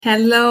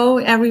Hello,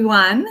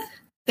 everyone.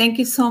 Thank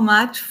you so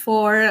much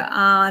for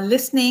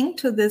listening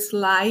to this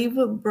live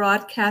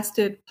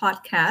broadcasted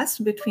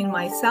podcast between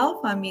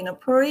myself, Amina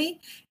Puri,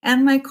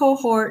 and my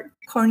cohort,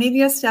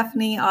 Cornelia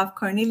Stephanie of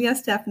Cornelia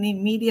Stephanie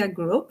Media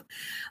Group.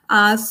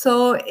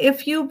 So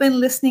if you've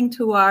been listening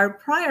to our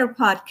prior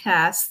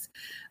podcasts,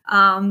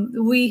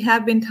 we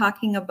have been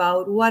talking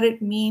about what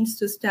it means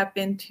to step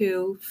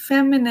into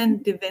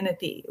feminine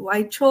divinity.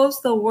 I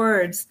chose the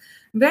words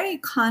very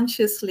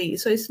consciously.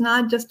 So it's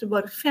not just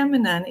about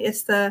feminine,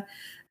 it's the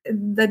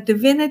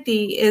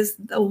divinity is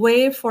a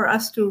way for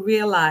us to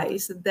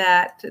realize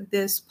that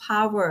this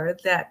power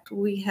that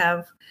we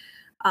have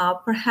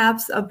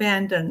perhaps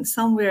abandoned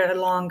somewhere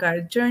along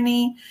our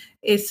journey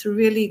is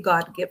really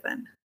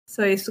God-given.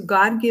 So it's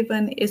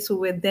God-given, it's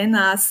within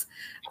us.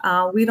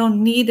 We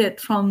don't need it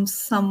from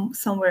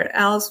somewhere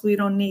else. We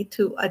don't need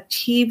to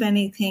achieve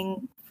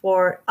anything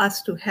for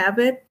us to have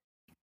it.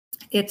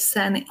 It's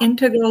an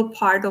integral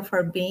part of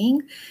our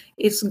being.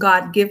 It's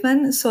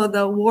God-given. So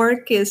the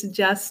work is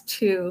just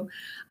to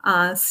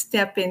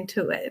step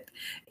into it.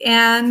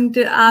 And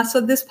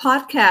so this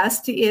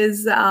podcast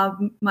is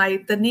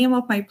the name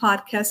of my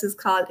podcast is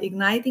called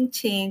Igniting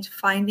Change,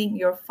 Finding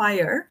Your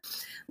Fire,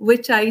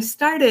 which I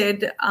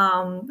started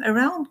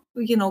around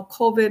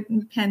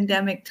COVID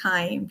pandemic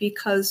time,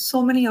 because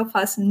so many of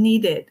us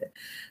needed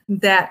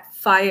that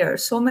fire.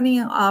 So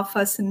many of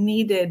us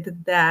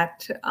needed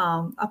that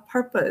a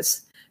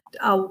purpose,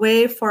 a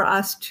way for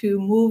us to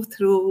move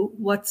through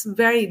what's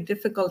very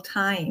difficult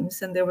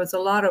times. And there was a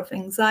lot of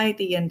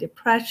anxiety and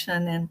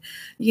depression, and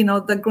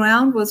the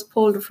ground was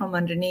pulled from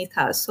underneath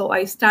us. So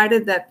I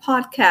started that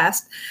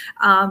podcast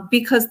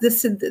because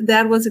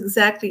that was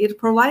exactly, it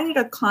provided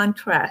a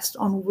contrast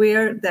on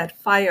where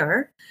that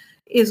fire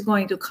is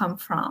going to come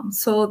from.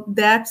 So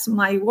that's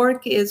my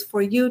work, is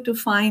for you to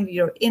find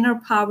your inner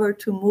power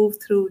to move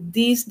through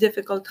these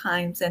difficult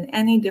times and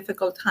any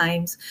difficult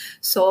times.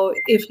 So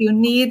if you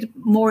need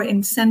more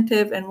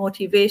incentive and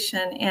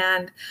motivation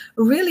and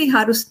really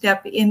how to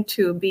step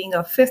into being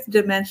a fifth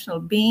dimensional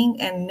being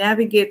and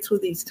navigate through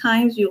these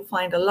times, you'll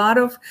find a lot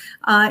of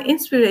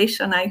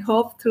inspiration, I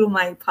hope, through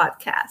my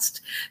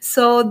podcast.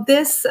 So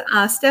this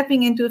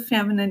Stepping into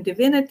Feminine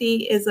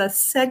Divinity is a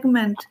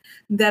segment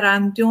that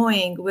I'm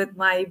doing with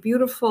my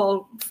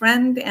beautiful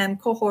friend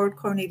and cohort,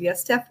 Cornelia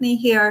Stephanie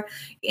here.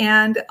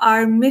 And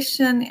our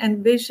mission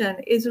and vision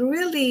is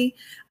really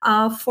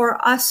for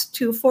us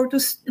to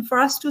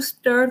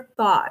stir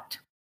thought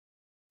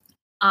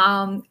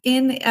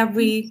in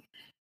every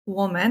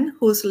woman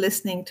who's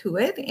listening to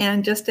it.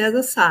 And just as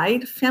a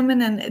side,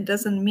 feminine, it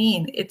doesn't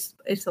mean it's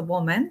a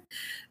woman.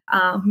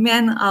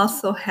 Men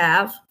also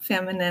have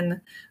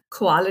feminine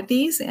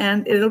qualities,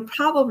 and it'll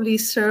probably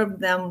serve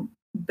them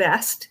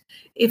best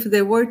if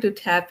they were to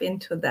tap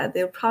into that.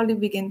 They'll probably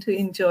begin to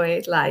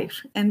enjoy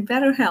life and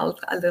better health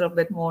a little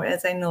bit more,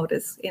 as I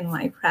notice in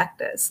my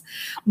practice.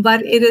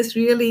 But it is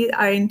really,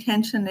 our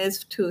intention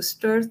is to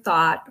stir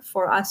thought,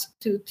 for us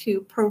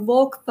to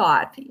provoke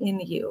thought in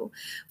you,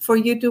 for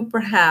you to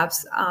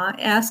perhaps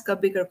ask a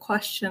bigger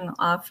question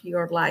of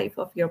your life,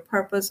 of your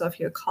purpose, of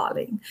your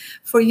calling,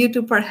 for you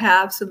to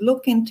perhaps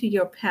look into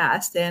your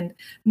past and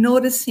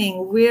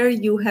noticing where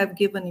you have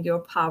given your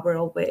power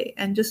away,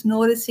 and just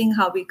noticing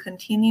how we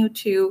continue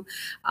to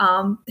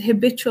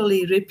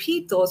habitually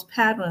repeat those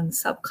patterns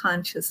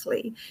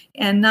subconsciously.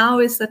 And now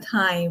is the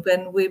time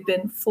when we've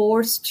been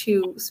forced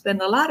to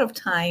spend a lot of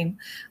time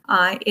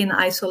in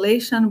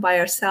isolation by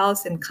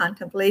ourselves, in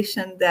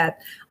contemplation,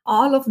 that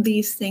all of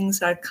these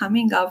things are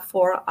coming up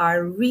for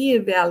our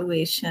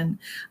reevaluation,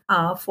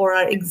 for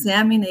our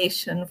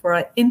examination, for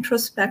our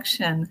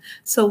introspection,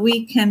 so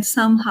we can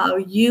somehow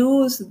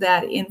use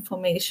that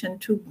information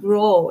to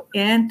grow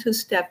and to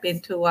step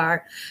into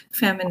our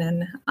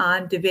feminine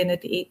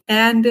divinity.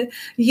 And,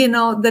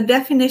 the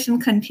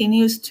definition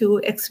continues to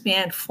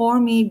expand for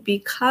me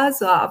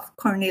because of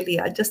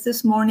Cornelia. Just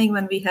this morning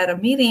when we had a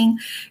meeting,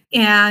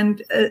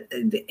 and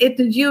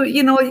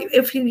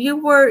if you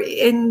were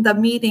in the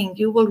meeting,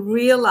 you will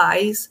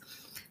realize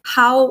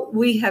how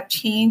we have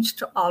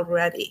changed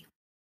already,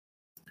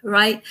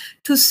 right?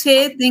 To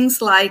say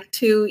things like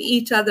to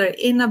each other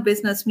in a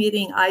business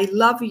meeting, I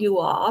love you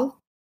all.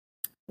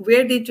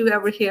 Where did you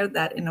ever hear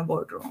that in a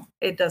boardroom?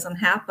 It doesn't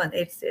happen.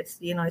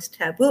 It's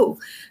taboo,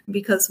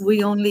 because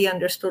we only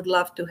understood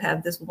love to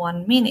have this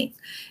one meaning.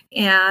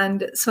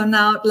 And so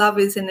now love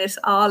is in its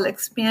all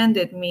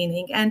expanded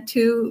meaning, and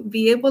to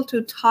be able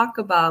to talk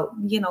about,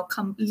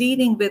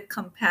 leading with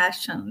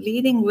compassion,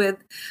 leading with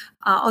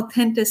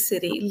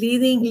authenticity,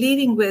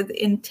 leading with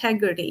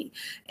integrity,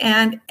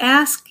 and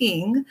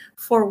asking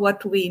for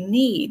what we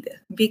need,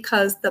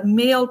 because the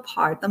male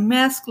part, the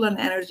masculine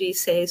energy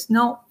says,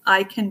 no,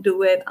 I can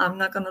do it. I'm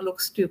not going to look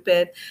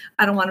stupid.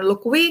 I don't want to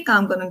look weak.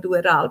 I'm going to do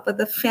it all. But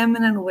the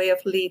feminine way of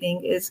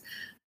leading is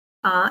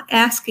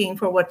asking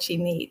for what you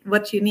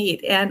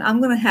need. And I'm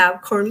going to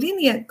have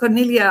Cornelia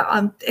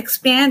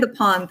expand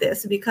upon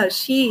this, because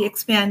she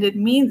expanded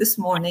me this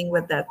morning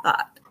with that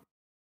thought.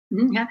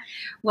 Yeah.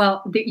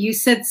 Well, you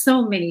said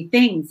so many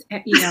things,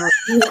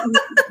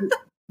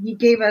 you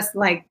gave us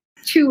like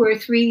 2 or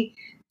 3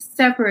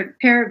 separate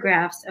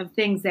paragraphs of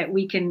things that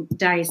we can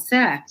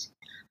dissect.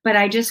 But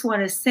I just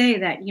want to say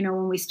that,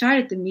 when we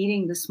started the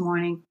meeting this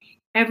morning,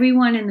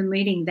 everyone in the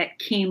meeting that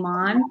came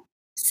on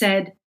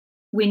said,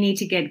 we need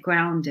to get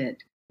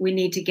grounded. We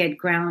need to get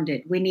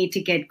grounded. We need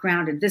to get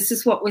grounded. This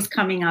is what was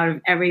coming out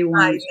of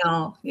everyone's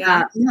mouth,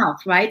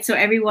 right? So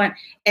everyone,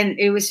 and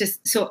it was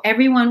just, so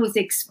everyone was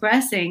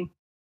expressing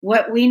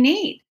what we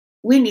need.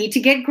 We need to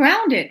get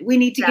grounded. We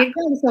need to get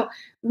grounded. So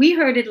we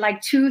heard it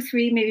like 2,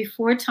 3, maybe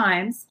 4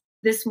 times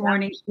this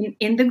morning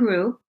in the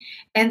group.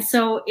 And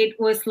so it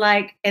was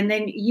like, and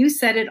then you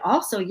said it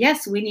also,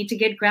 yes, we need to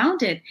get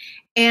grounded.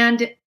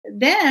 And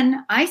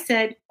then I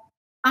said,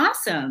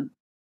 awesome.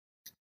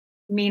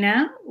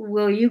 Mina,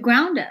 will you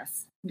ground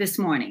us this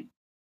morning?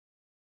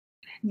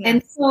 Yes.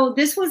 And so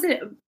this was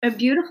a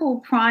beautiful,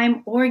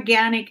 prime,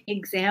 organic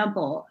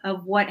example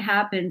of what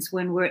happens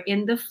when we're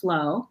in the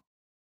flow.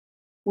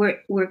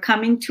 We're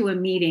coming to a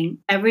meeting.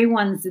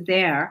 Everyone's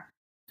there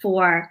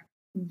for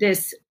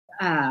this,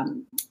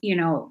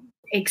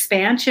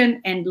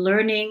 expansion and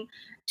learning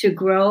to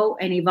grow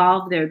and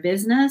evolve their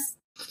business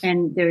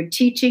and their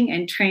teaching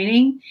and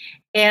training.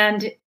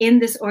 And in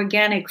this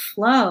organic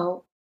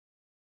flow,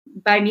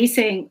 by me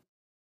saying,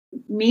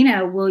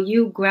 Mina, will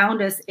you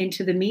ground us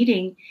into the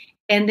meeting?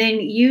 And then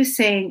you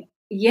saying,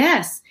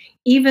 yes,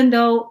 even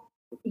though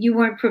you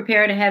weren't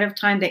prepared ahead of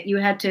time that you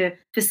had to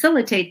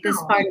facilitate this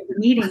part of the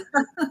meeting.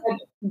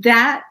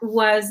 That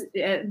was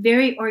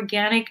very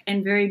organic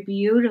and very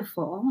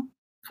beautiful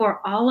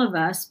for all of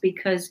us,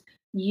 because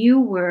you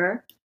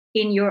were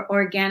in your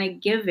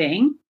organic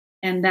giving,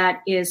 and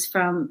that is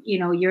from,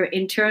 your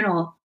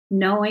internal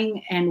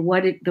knowing and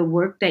the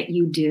work that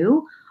you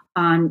do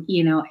on,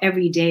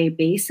 everyday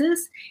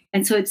basis.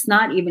 And so it's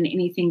not even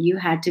anything you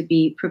had to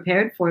be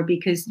prepared for,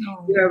 because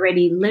you're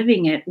already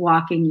living it,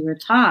 walking your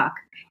talk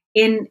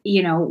in,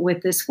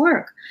 with this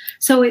work.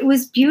 So it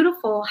was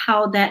beautiful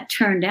how that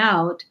turned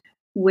out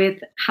with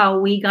how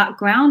we got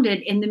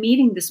grounded in the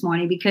meeting this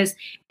morning, because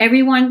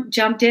everyone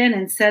jumped in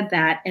and said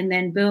that, and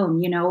then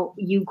boom,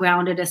 you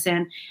grounded us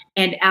in.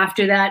 And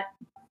after that,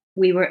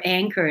 we were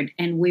anchored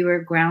and we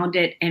were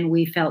grounded and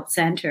we felt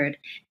centered.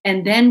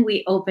 And then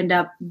we opened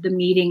up the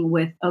meeting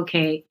with,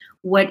 okay,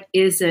 what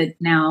is it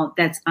now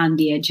that's on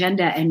the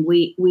agenda? And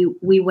we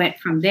went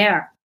from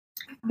there.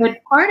 But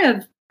part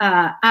of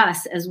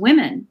us as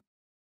women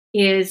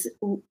is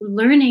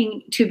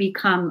learning to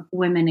become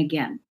women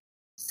again.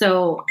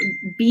 So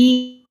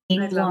being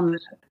woman,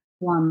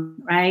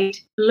 right?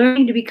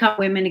 Learning to become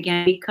women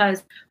again,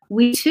 because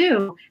we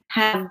too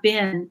have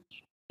been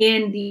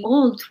in the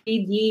old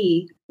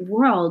 3D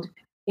world,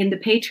 in the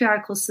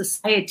patriarchal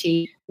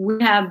society.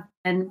 We have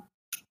been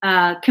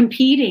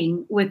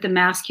competing with the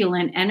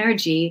masculine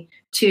energy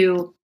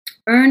to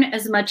earn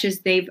as much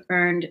as they've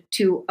earned,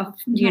 to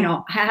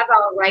have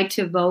our right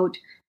to vote,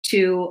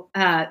 to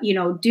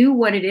do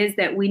what it is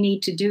that we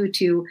need to do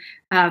to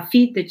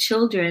feed the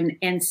children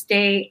and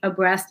stay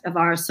abreast of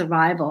our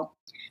survival.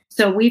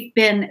 So we've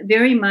been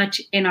very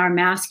much in our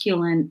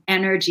masculine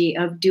energy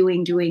of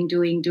doing,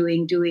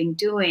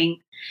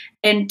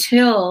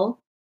 until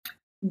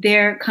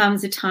there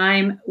comes a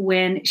time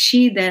when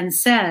she then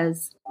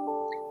says,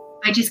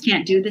 I just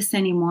can't do this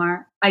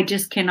anymore. I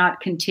just cannot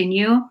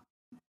continue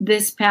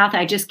this path.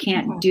 I just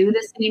can't do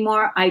this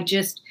anymore. I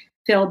just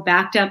feel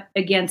backed up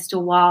against a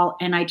wall,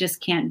 and I just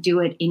can't do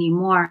it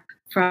anymore.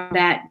 From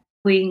that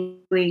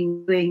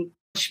doing,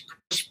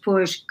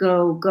 push,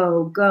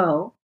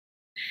 go.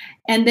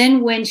 And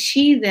then when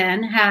she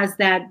then has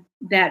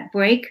that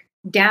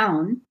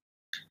breakdown,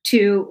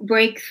 to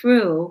break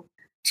through,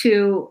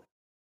 to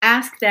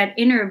ask that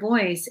inner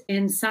voice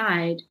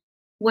inside,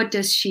 what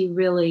does she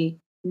really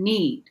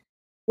need?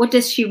 What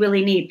does she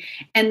really need?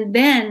 And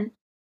then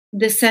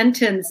the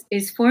sentence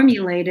is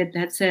formulated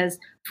that says,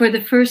 for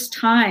the first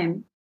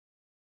time,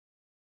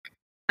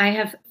 I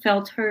have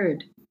felt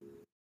heard.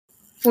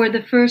 For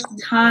the first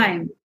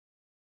time,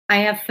 I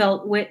have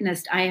felt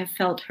witnessed. I have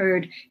felt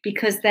heard,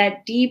 because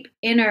that deep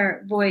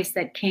inner voice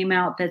that came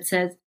out that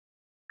says,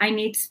 I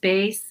need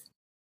space.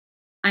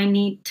 I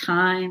need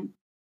time.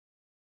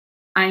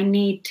 I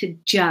need to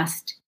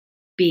just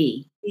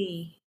be.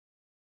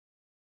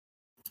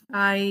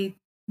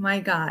 My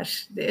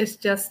gosh, it's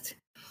just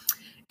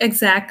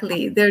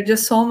exactly. There's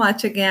just so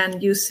much,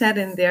 again, you said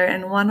in there.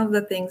 And one of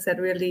the things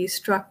that really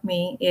struck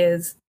me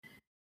is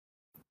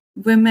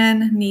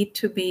women need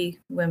to be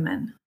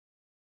women.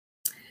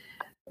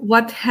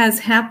 What has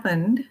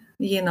happened,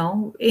 in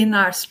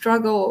our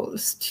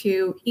struggles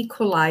to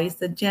equalize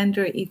the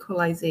gender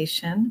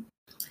equalization,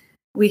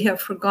 we have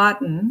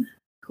forgotten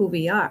who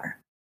we are.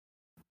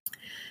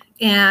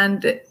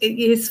 And it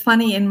is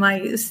funny, in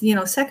my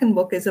second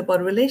book is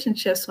about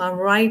relationships, so I'm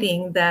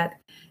writing that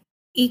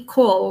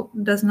equal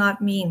does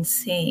not mean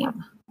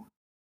same.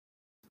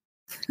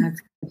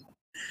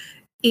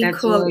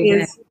 Equal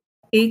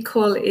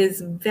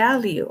is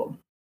value.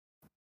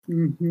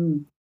 Mm-hmm.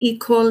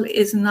 Equal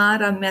is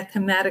not a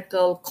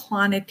mathematical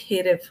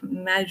quantitative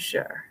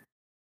measure.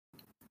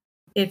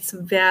 It's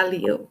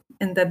value.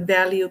 and that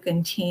value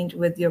can change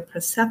with your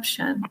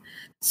perception.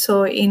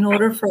 So in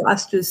order for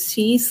us to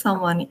see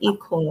someone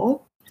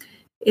equal,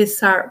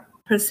 it's our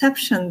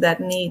perception that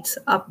needs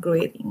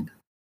upgrading.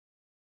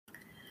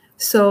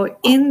 So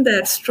in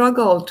that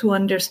struggle to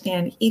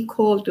understand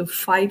equal, to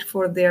fight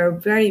for their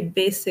very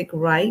basic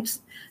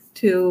rights,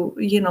 to,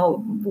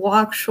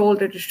 walk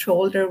shoulder to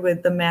shoulder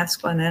with the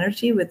masculine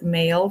energy, with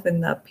male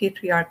in the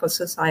patriarchal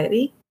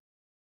society,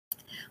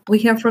 we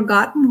have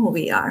forgotten who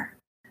we are.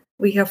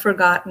 We have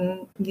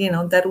forgotten,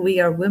 that we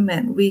are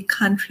women. We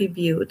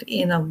contribute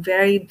in a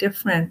very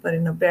different, but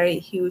in a very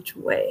huge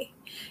way.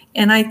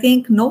 And I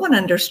think no one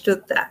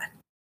understood that.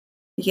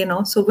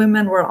 So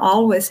women were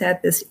always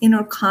at this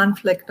inner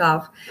conflict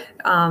of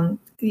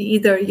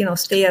either,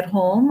 stay at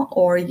home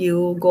or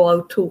you go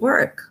out to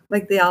work.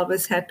 Like they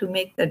always had to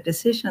make that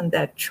decision,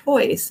 that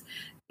choice.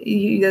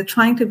 You're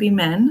trying to be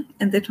men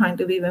and they're trying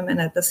to be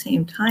women at the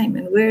same time.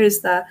 And where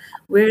is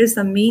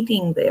the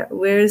meeting there?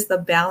 Where is the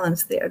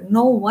balance there?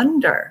 No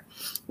wonder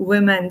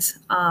women's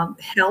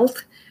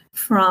health,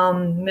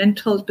 from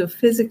mental to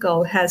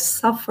physical, has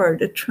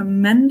suffered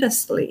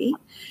tremendously.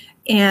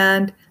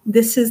 And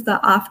this is the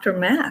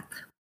aftermath.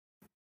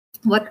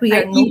 What we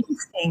are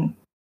noticing,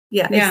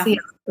 it's the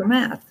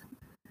aftermath.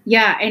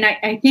 Yeah, and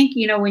I think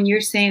when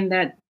you're saying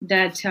that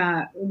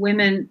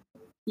women,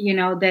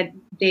 that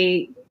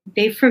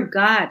they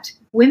forgot.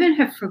 Women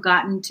have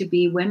forgotten to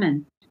be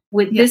women.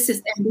 This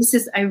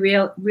is a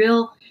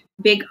real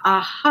big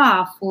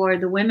aha for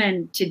the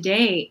women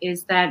today,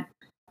 is that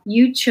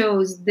you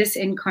chose this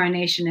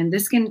incarnation and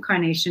this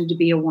incarnation to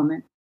be a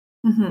woman.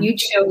 Mm-hmm. You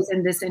chose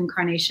in this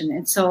incarnation.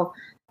 And so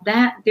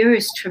that there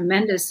is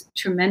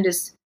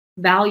tremendous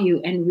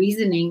value and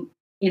reasoning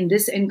in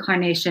this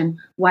incarnation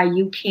why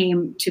you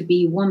came to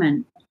be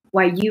woman,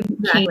 why you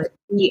came to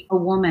be a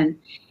woman.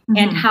 Mm-hmm.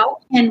 And how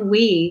can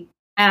we,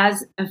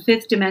 as a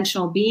fifth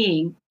dimensional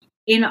being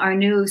in our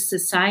new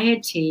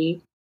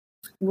society,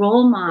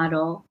 role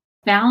model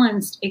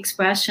balanced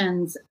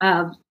expressions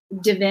of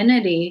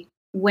divinity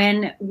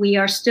when we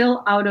are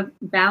still out of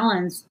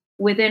balance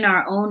within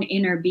our own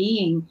inner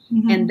being?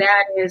 Mm-hmm. And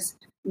that is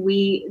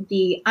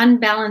the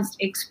unbalanced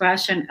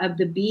expression of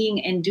the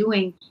being and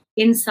doing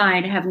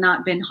inside have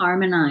not been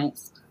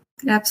harmonized.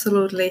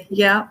 Absolutely.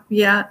 Yeah.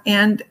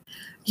 And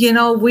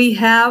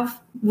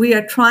we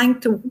are trying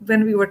to,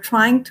 when we were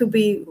trying to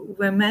be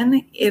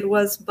women, it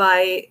was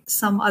by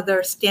some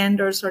other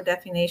standards or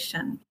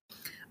definition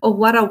of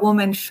what a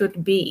woman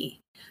should be.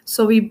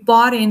 So we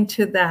bought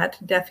into that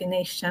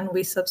definition.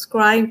 We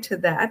subscribed to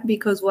that,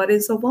 because what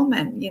is a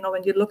woman?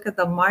 When you look at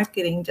the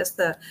marketing, just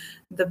the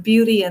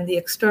beauty and the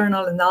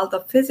external and all the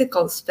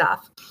physical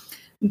stuff,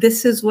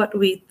 this is what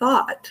we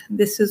thought.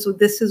 This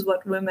is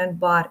what women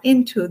bought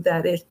into,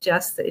 that it's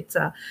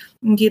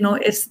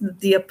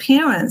the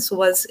appearance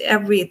was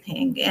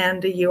everything.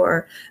 And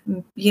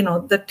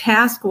the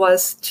task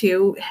was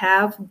to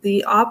have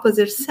the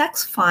opposite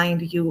sex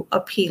find you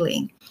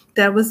appealing.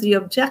 That was the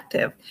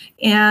objective.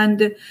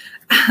 And,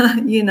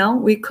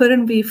 we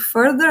couldn't be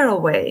further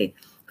away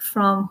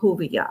from who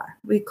we are.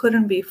 We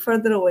couldn't be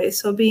further away.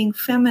 So being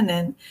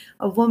feminine,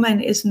 a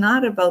woman, is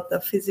not about the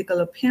physical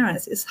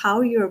appearance. It's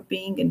how you're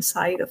being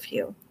inside of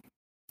you.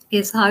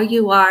 It's how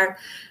you are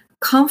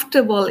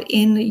comfortable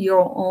in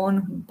your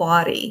own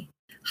body.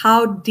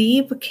 How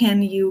deep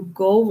can you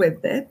go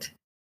with it?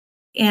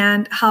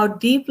 And how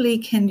deeply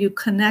can you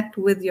connect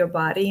with your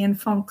body? And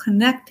from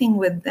connecting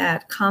with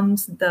that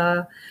comes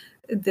the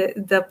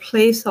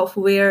place of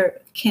where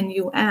can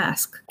you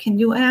ask? Can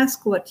you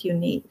ask what you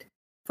need?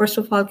 First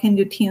of all, can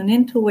you tune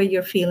into what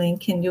you're feeling?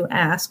 Can you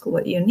ask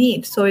what you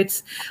need? So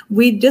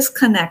we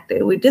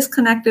disconnected. We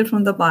disconnected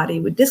from the body.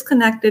 We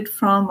disconnected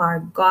from our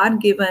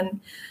God-given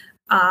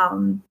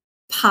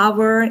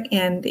power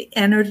and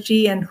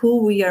energy and who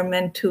we are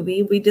meant to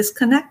be. We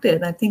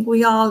disconnected. I think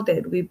we all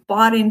did. We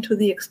bought into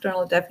the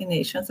external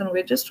definitions, and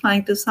we're just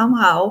trying to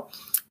somehow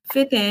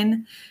fit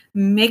in,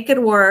 make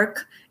it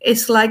work.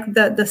 It's like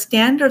the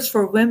standards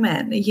for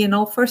women,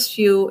 first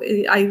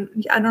I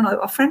don't know,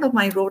 a friend of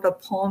mine wrote a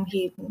poem.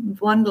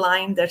 One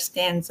line that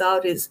stands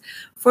out is,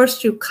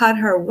 first you cut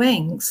her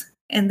wings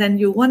and then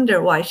you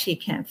wonder why she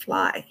can't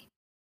fly.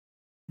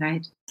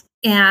 Right.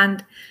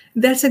 And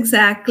that's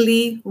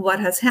exactly what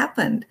has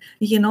happened.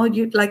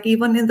 You like,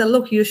 even in the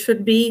look, you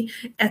should be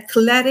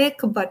athletic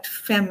but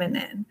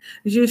feminine.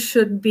 You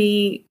should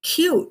be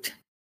cute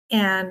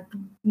and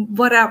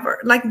whatever.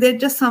 Like, there are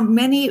just so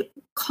many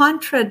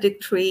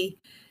contradictory,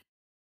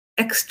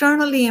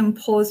 externally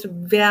imposed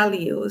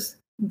values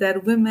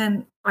that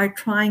women are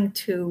trying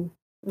to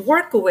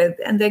work with,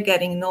 and they're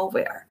getting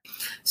nowhere.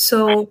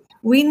 So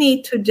we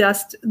need to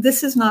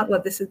this is not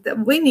what this is.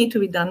 We need to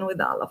be done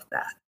with all of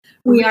that.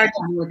 We are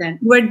done with it.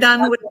 We're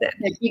done with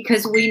it.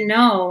 Because we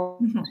know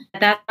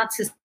that's not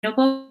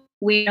sustainable.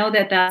 We know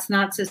that that's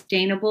not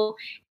sustainable.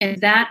 And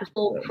that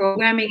whole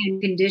programming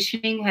and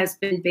conditioning has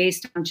been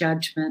based on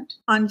judgment.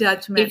 On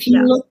judgment. If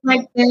you look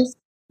like this,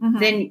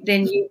 then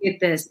you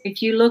get this.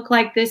 If you look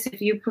like this, if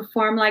you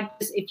perform like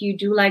this, if you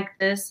do like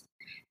this,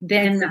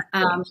 then,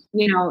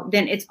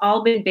 then it's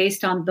all been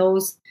based on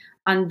those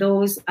on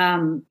those,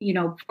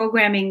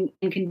 programming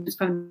and conditions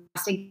from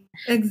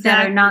Exactly.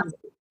 that are not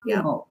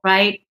real,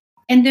 right?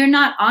 And they're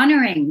not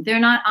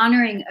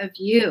honoring of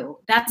you.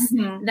 That's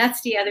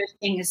the other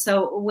thing. Is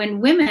so when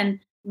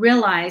women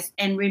realize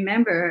and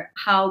remember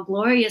how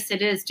glorious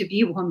it is to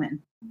be a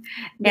woman,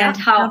 and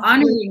how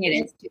honoring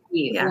it is to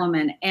be a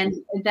woman, and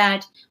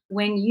that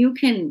when you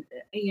can,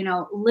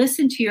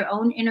 listen to your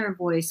own inner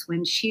voice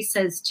when she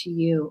says to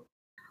you,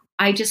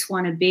 I just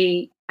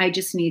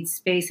need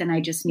space, and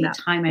I just need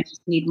time. I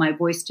just need my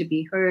voice to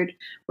be heard.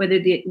 Whether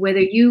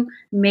you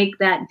make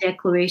that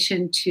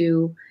declaration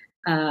to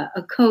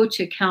a coach,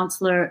 a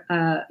counselor,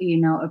 a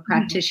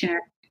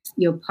practitioner,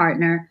 your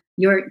partner,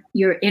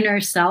 your inner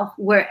self,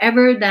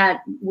 wherever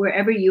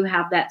you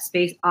have that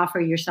space, offer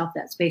yourself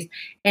that space,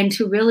 and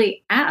to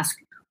really ask,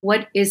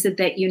 what is it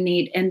that you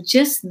need? And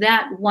just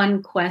that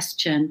one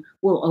question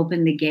will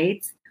open the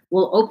gates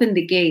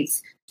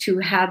to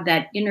have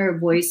that inner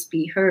voice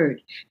be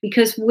heard.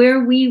 Because where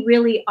we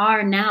really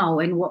are now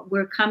and what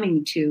we're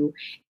coming to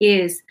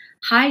is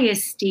high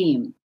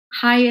esteem,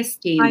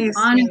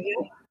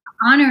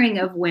 honoring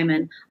of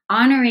women,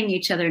 honoring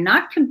each other,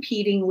 not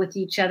competing with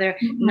each other,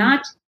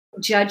 not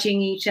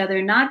judging each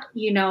other, not,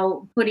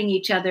 putting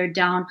each other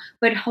down,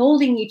 but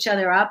holding each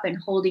other up and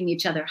holding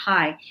each other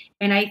high.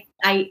 And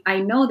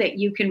I know that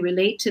you can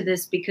relate to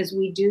this because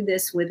we do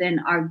this within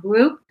our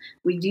group.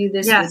 We do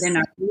this within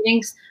our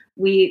meetings.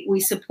 We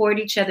support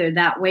each other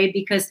that way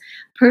because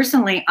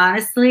personally,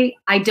 honestly,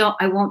 I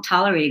won't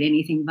tolerate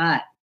anything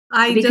but.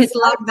 I just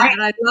love that.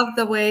 I love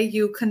the way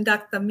you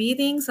conduct the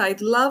meetings. I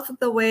love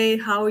the way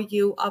how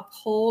you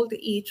uphold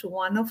each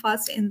one of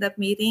us in the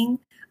meeting.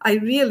 I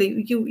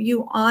really,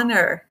 you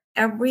honor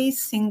every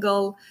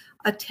single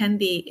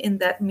attendee in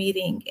that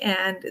meeting.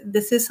 And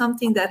this is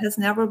something that has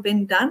never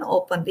been done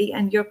openly.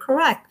 And you're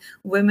correct.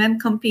 Women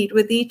compete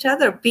with each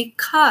other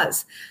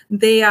because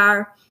they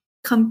are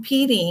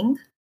competing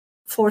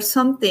for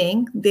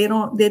something they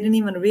didn't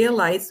even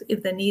realize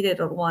if they needed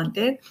or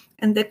wanted,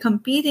 and they're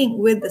competing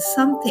with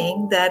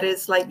something that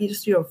is like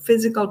just your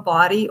physical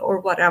body or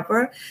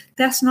whatever.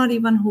 That's not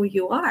even who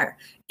you are.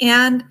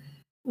 And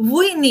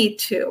we need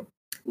to,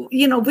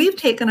 we've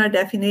taken our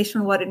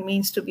definition of what it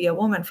means to be a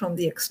woman from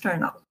the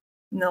external.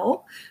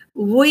 No,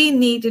 we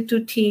needed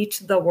to teach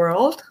the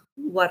world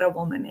what a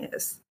woman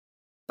is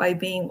by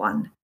being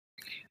one.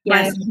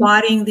 By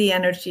embodying the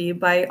energy,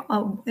 by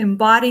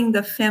embodying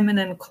the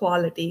feminine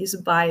qualities,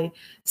 by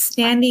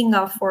standing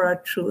up for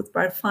our truth,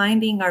 by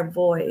finding our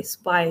voice,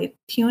 by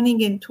tuning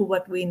into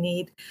what we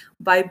need,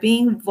 by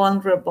being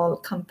vulnerable,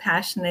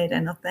 compassionate,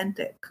 and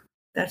authentic.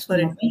 That's what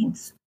it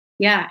means.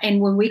 Yeah.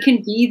 And when we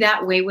can be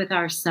that way with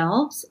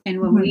ourselves,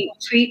 and when we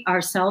treat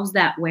ourselves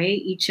that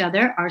way,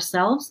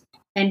 ourselves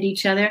and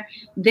each other,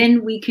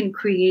 then we can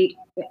create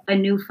a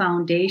new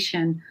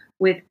foundation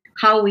with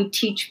how we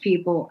teach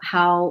people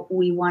how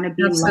we want to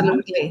be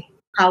loved,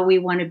 how we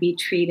want to be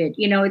treated.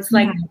 It's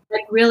like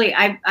really,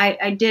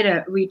 I did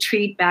a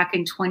retreat back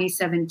in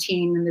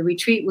 2017, and the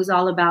retreat was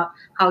all about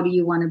how do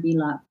you want to be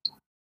loved?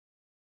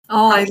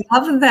 Oh, I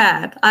love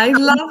that. I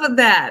love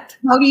that.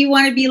 How do you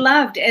want to be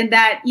loved? And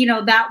that,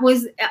 that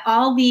was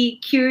all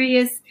the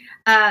curious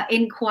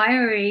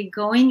inquiry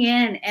going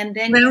in. And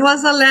then when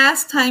was the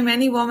last time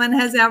any woman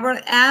has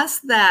ever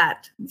asked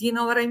that? Do you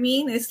know what I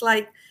mean? It's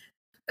like,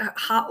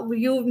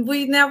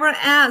 we never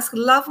ask,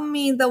 love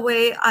me the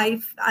way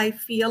I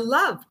feel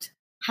loved.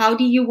 How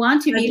do you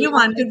want to be loved? You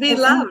want to be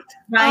loved,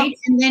 right?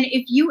 And then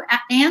if you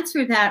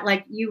answer that,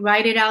 like you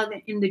write it out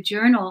in the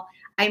journal.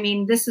 I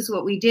mean, this is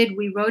what we did.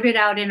 We wrote it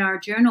out in our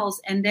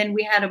journals, and then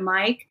we had a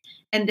mic,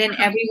 and then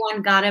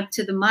everyone got up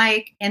to the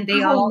mic, and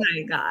they all. Oh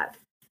my God!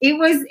 It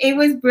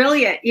was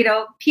brilliant.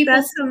 People.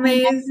 That's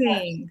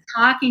amazing.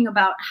 Talking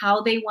about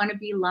how they want to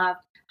be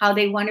loved. How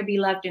they want to be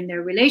loved in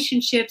their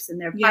relationships and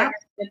their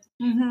partnerships,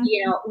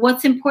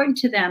 what's important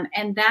to them.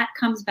 And that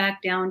comes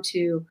back down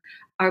to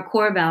our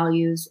core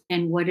values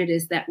and what it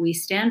is that we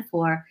stand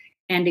for.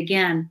 And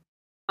again,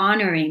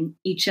 honoring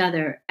each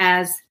other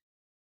as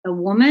a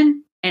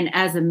woman and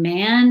as a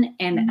man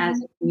and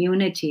as a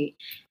community.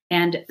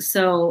 And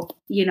so,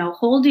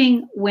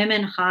 holding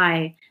women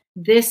high,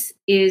 this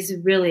is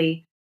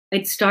really,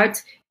 it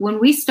starts when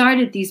we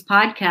started these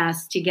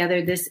podcasts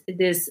together,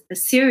 this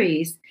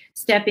series,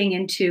 Stepping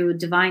into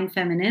Divine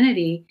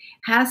Femininity,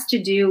 has to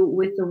do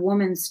with the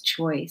woman's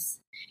choice.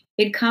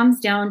 It comes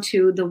down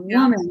to the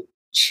woman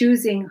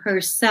choosing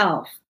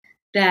herself,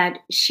 that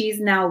she's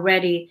now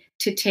ready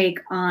to take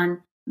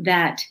on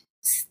that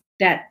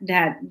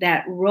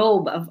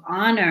robe of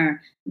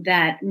honor,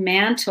 that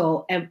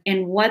mantle,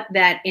 and what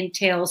that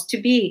entails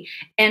to be.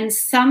 And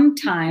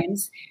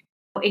sometimes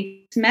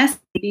it's messy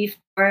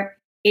before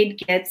it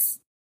gets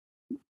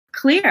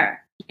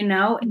clear.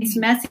 It's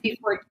messy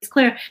before it gets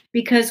clear,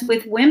 because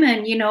with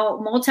women,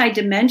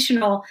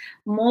 multi-dimensional,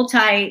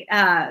 dimensional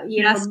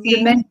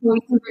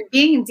human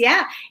beings.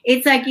 Yeah.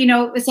 It's like,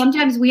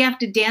 sometimes we have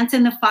to dance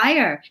in the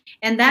fire,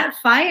 and that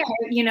fire,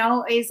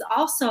 is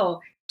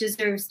also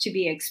deserves to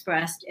be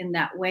expressed in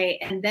that way.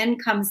 And then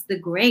comes the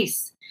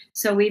grace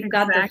So we've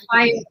got the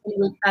fire, and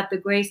we've got the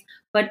grace,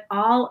 but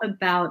all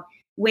about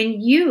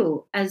when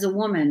you, as a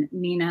woman,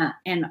 Mina,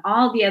 and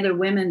all the other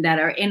women that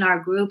are in our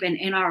group and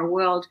in our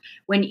world,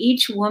 when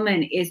each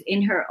woman is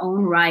in her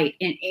own right,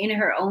 and in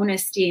her own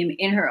esteem,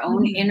 in her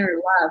own inner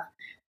love,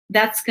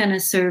 that's going to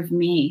serve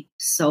me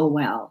so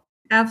well.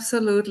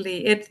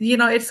 Absolutely.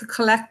 It's a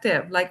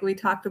collective, like we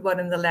talked about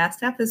in the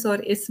last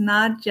episode. It's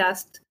not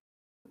just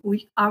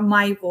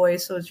my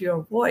voice or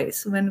your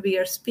voice. When we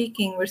are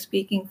speaking, we're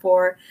speaking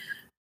for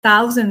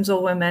thousands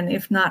of women,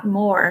 if not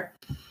more,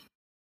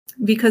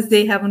 because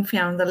they haven't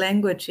found the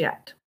language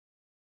yet.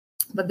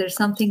 But there's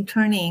something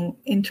turning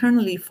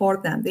internally for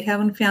them. They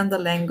haven't found the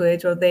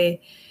language, or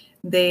they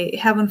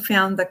haven't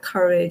found the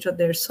courage, or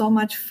there's so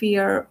much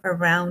fear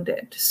around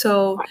it.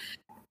 So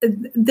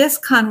this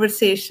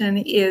conversation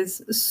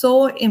is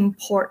so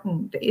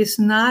important. It's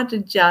not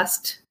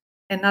just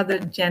another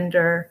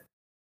gender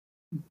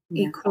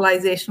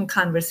equalization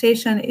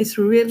conversation. It's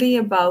really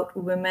about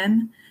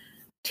women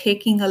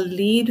taking a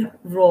lead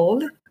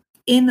role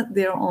in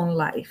their own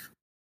life,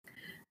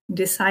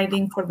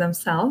 deciding for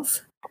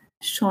themselves,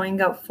 showing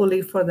up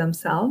fully for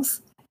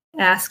themselves,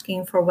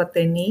 asking for what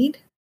they need.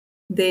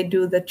 They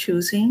do the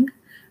choosing,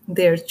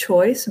 their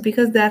choice,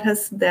 because that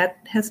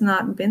has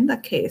not been the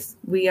case.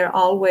 We are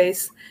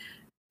always,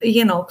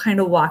 kind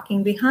of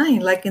walking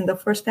behind. Like in the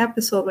first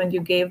episode, when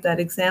you gave that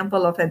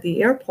example of at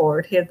the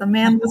airport, here the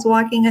man was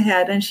walking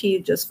ahead and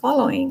she just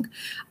following.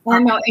 Oh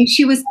no, and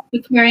she was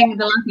carrying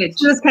the luggage.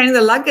 She was carrying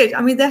the luggage.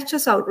 I mean, that's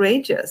just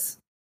outrageous.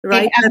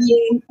 Right.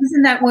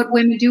 Isn't that what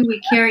women do? We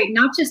carry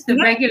not just the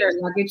regular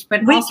luggage,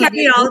 but we also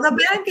carry all the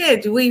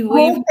baggage.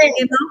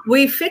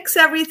 We fix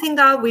everything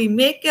up. We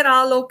make it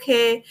all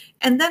okay,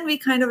 and then we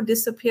kind of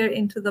disappear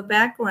into the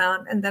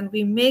background, and then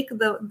we make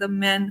the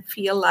men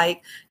feel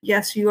like,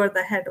 yes, you are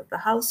the head of the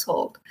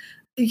household.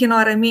 You know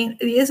what I mean?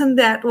 Isn't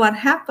that what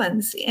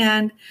happens?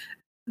 And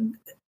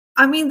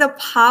I mean, the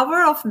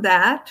power of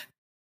that.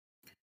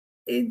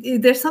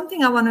 There's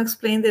something I want to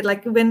explain that,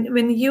 like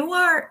when you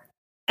are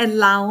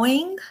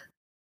allowing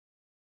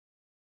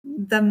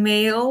the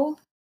male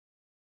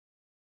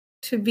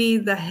to be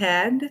the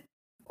head,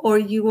 or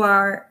you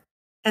are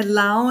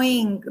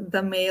allowing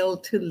the male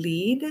to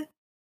lead,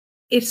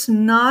 it's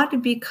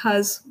not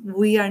because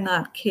we are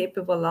not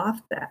capable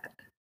of that.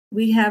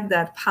 We have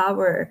that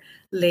power,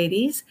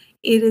 ladies.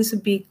 It is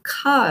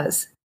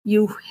because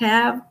you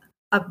have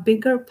a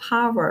bigger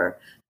power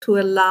to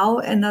allow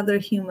another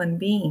human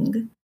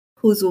being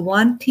who's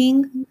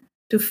wanting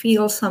to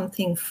feel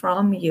something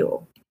from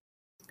you.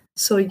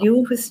 So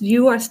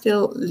you are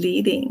still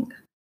leading.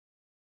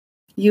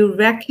 You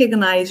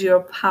recognize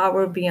your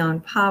power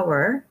beyond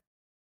power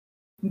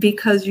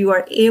because you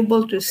are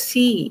able to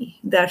see,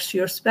 that's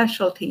your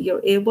specialty.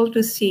 You're able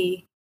to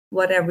see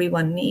what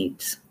everyone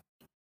needs.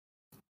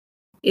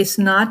 It's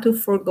not to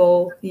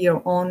forgo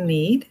your own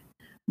need,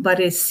 but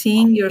it's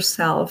seeing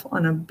yourself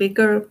on a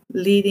bigger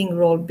leading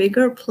role,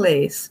 bigger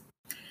place,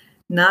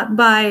 not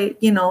by,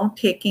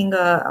 taking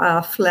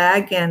a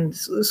flag and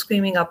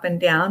screaming up and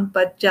down,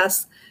 but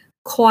just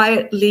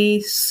quietly,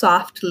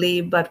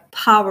 softly, but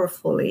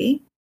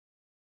powerfully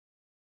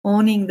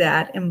owning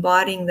that,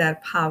 embodying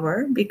that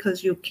power,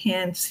 because you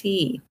can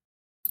see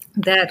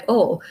that,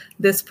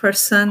 this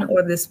person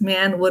or this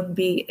man would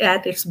be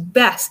at its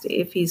best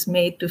if he's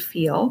made to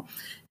feel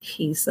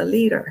he's a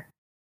leader.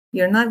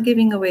 You're not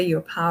giving away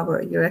your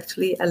power. You're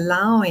actually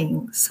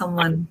allowing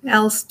someone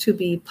else to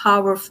be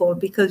powerful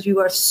because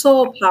you are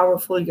so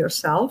powerful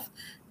yourself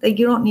that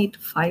you don't need to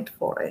fight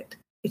for it.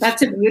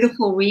 That's a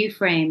beautiful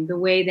reframe, the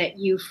way that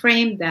you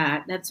framed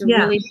that. That's a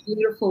really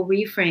beautiful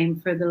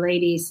reframe for the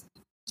ladies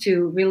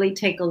to really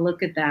take a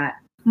look at that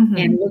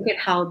and look at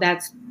how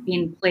that's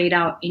being played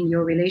out in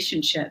your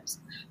relationships.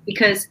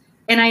 Because,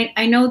 and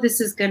I know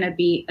this is going to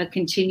be a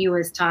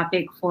continuous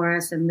topic for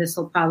us, and this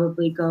will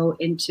probably go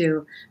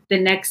into the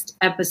next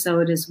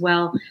episode as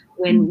well.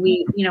 When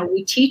we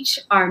teach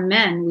our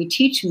men, we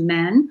teach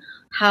men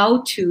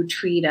how to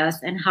treat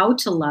us and how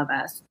to love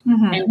us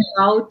and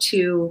how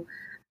to,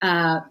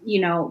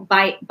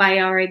 by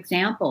our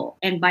example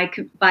and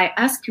by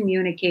us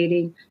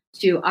communicating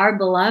to our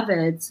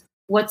beloveds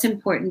what's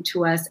important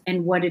to us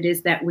and what it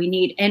is that we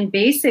need, and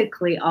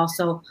basically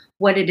also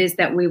what it is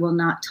that we will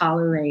not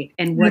tolerate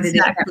and what it is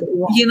that we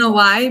won't. You know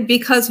why?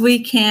 Because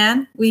we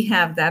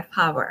have that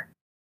power.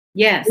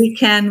 Yes. We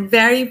can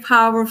very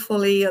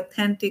powerfully,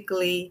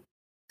 authentically,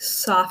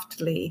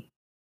 softly.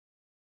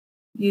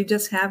 You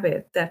just have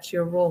it. That's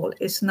your role.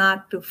 It's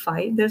not to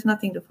fight. There's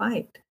nothing to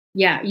fight.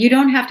 Yeah. You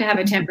don't have to have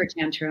a temper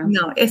tantrum.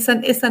 No, it's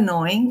a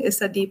knowing.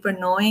 It's a deeper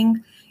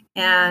knowing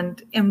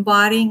and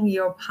embodying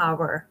your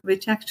power,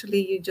 which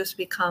actually you just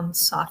become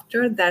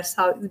softer. That's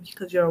how,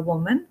 because you're a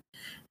woman.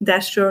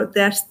 That's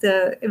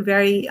the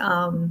very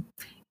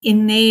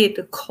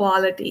innate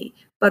quality.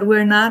 But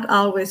we're not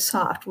always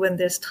soft. When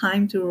there's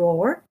time to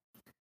roar,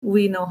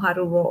 we know how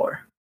to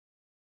roar.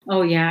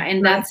 Oh yeah,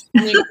 and that's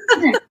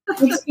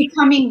it's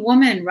becoming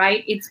woman,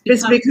 right? It's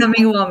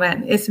becoming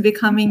woman. It's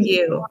becoming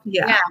you.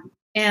 Yeah.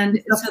 And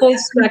It's a so full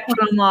that's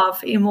spectrum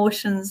of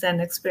emotions and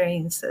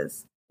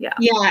experiences. Yeah.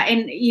 yeah,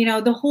 and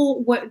the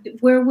whole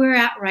where we're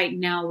at right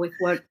now with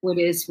what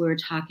is we're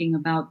talking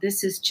about,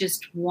 this is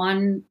just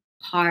one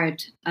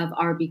part of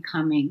our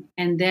becoming.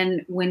 And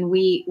then when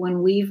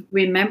we've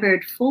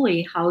remembered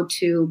fully how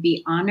to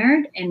be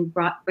honored and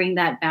bring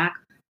that back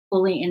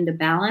fully into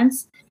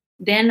balance,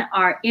 then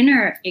our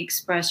inner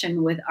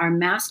expression with our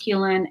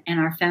masculine and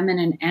our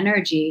feminine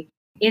energy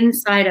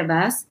inside of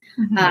us,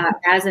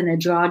 as an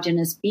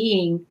androgynous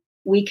being,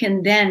 we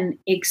can then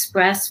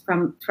express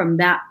from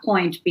that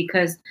point,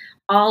 because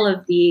all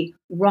of the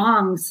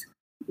wrongs,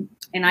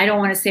 and I don't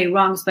want to say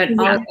wrongs, but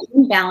all of the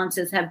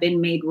imbalances have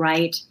been made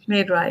right.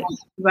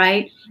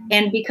 Right.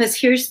 And because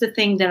here's the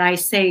thing that I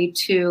say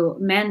to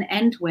men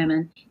and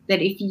women,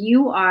 that if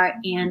you are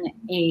in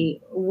a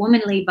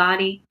womanly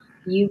body,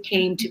 you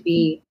came to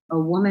be a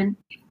woman.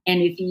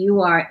 And if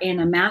you are in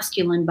a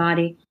masculine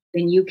body,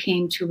 then you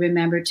came to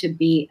remember to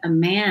be a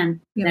man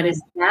that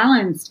is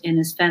balanced in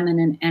his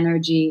feminine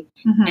energy,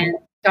 and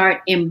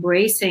start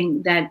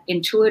embracing that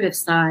intuitive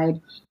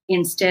side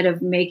instead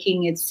of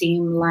making it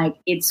seem like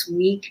it's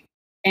weak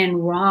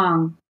and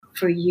wrong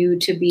for you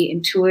to be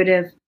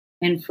intuitive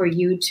and for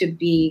you to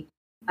be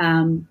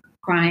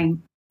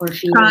crying or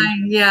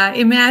feeling. Yeah.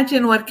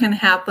 Imagine what can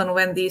happen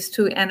when these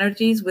two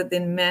energies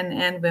within men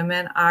and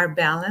women are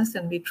balanced,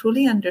 and we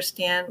truly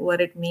understand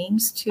what it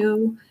means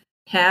to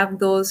have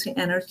those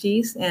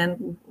energies.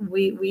 And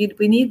we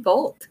need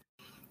both.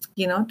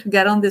 To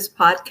get on this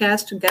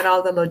podcast, to get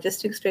all the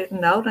logistics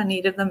straightened out, I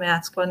needed the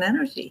masculine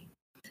energy.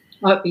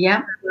 Oh,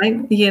 yeah.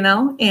 Right.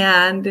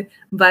 And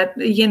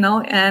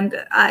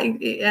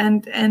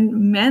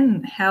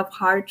men have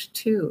heart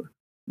too.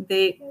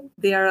 They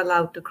are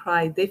allowed to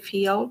cry. They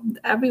feel,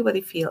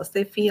 everybody feels,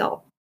 they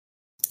feel.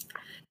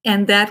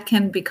 And that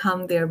can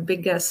become their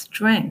biggest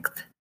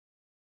strength.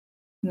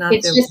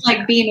 It's just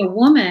like being a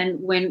woman,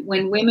 when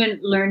women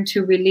learn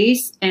to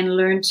release and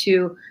learn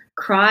to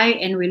cry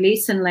and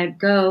release and let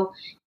go,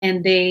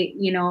 and they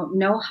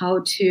know how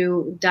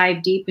to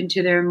dive deep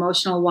into their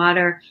emotional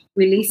water,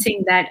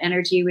 releasing that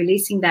energy,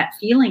 releasing that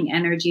feeling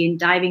energy, and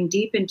diving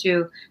deep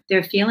into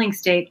their feeling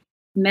state.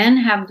 Men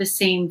have the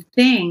same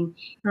thing.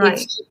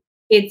 Right.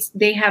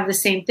 They have the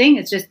same thing.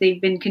 It's just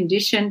they've been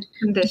conditioned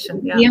to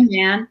be a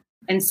man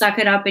and suck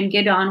it up and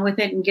get on with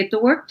it and get the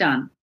work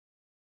done.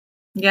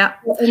 Yeah.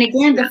 And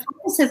again, the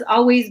focus has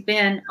always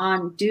been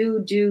on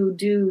do.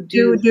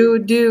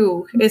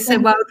 It's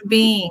about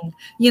being.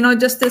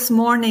 Just this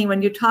morning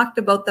when you talked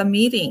about the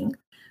meeting,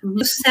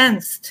 you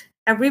sensed,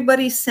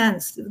 everybody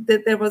sensed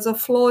that there was a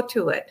flow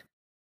to it.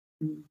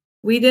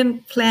 We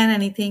didn't plan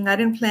anything. I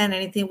didn't plan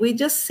anything. We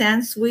just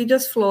sensed, we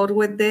just flowed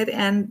with it.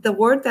 And the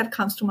word that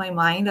comes to my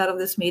mind out of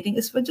this meeting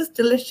is just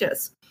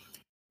delicious,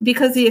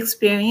 because the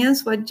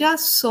experience was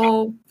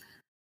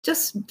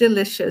just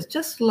delicious,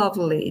 just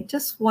lovely,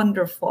 just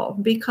wonderful,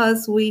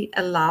 because we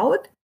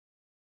allowed,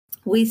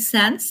 we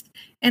sensed,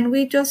 and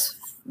we just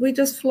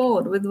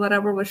flowed with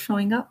whatever was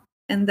showing up.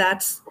 And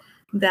that's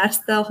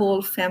the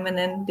whole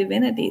feminine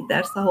divinity.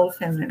 That's the whole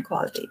feminine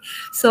quality.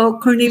 So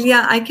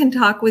Cornelia, I can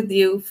talk with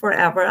you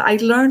forever. I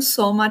learned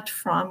so much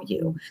from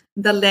you.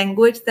 The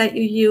language that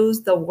you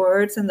use, the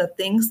words and the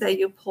things that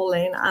you pull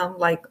in, I'm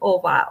like,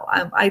 oh, wow.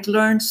 I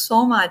learned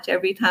so much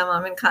every time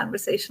I'm in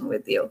conversation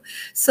with you.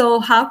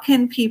 So how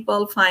can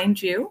people find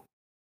you?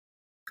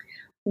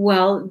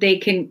 Well, they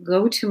can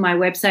go to my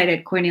website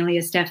at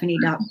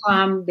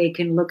corneliastephanie.com. They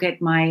can look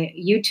at my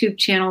YouTube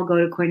channel, go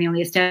to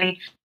Cornelia Stephanie.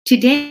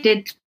 Today I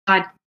did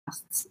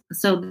podcasts.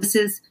 So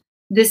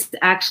this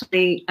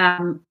actually,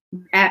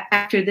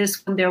 after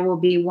this one, there will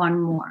be one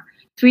more.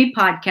 3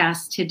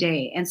 podcasts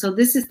today. And so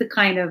this is the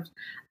kind of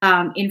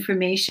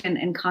information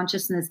and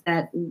consciousness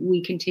that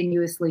we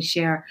continuously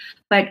share.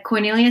 But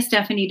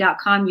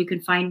corneliastephanie.com, you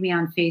can find me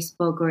on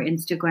Facebook or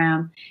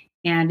Instagram,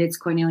 and it's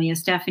Cornelia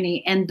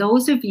Stephanie. And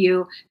those of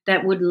you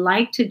that would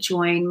like to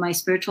join my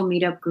spiritual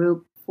meetup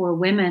group for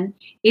women,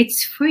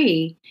 it's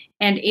free,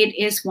 and it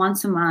is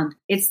once a month.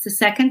 It's the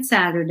second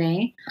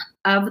Saturday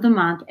of the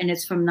month, and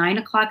it's from 9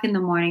 o'clock in the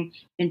morning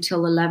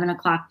until 11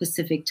 o'clock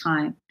Pacific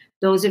time.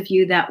 Those of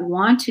you that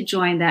want to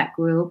join that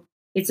group,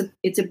 it's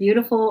a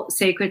beautiful,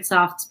 sacred,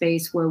 soft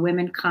space where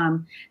women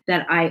come,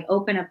 that I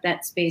open up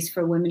that space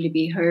for women to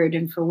be heard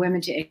and for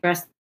women to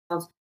express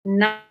themselves,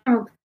 not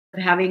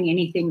having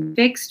anything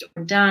fixed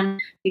or done,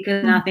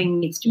 because nothing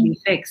needs to be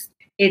fixed.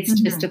 It's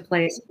just a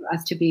place for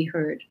us to be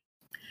heard.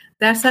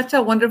 That's such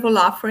a wonderful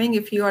offering.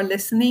 If you are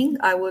listening,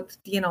 I would,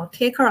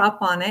 take her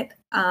up on it.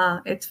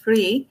 It's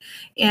free.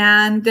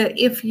 And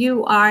if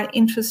you are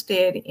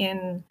interested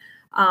in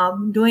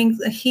doing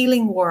the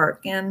healing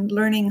work and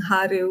learning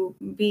how to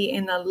be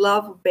in a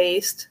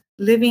love-based,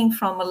 living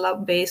from a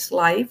love-based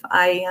life,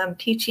 I am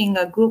teaching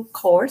a group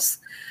course,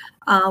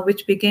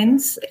 which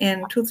begins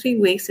in 2-3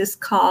 weeks. It's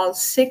called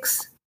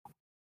 6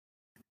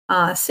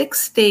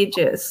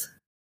 stages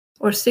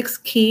or 6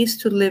 keys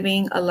to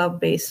living a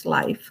love-based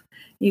life.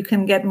 You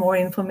can get more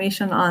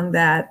information on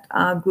that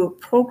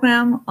group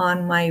program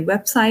on my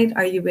website,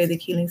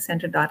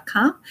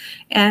 ayurvedichealingcenter.com.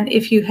 And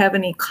if you have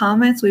any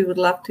comments, we would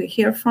love to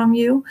hear from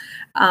you.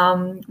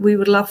 We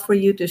would love for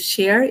you to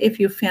share if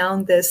you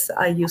found this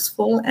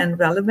useful and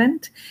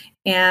relevant.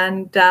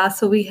 And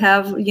so we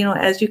have,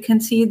 as you can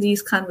see,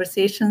 these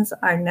conversations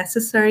are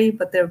necessary,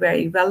 but they're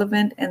very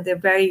relevant and they're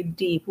very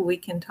deep. We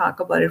can talk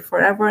about it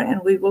forever, and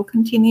we will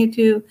continue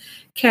to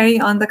carry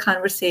on the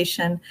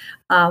conversation.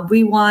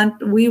 We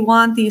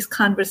want these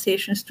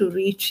conversations to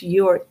reach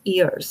your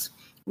ears.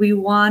 We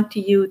want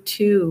you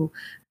to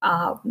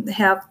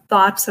have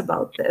thoughts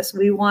about this.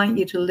 We want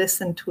you to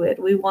listen to it.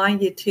 We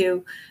want you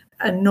to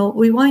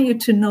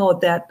know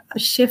that a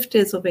shift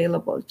is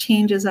available.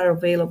 Changes are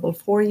available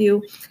for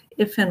you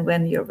if and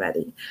when you're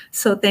ready.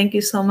 So thank you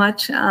so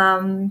much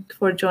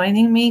for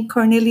joining me,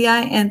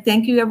 Cornelia. And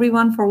thank you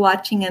everyone for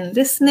watching and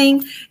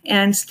listening,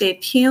 and stay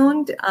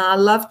tuned.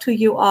 Love to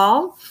you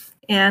all.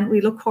 And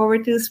we look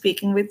forward to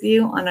speaking with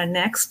you on our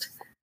next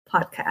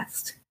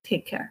podcast.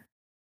 Take care.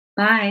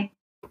 Bye.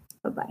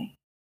 Bye-bye.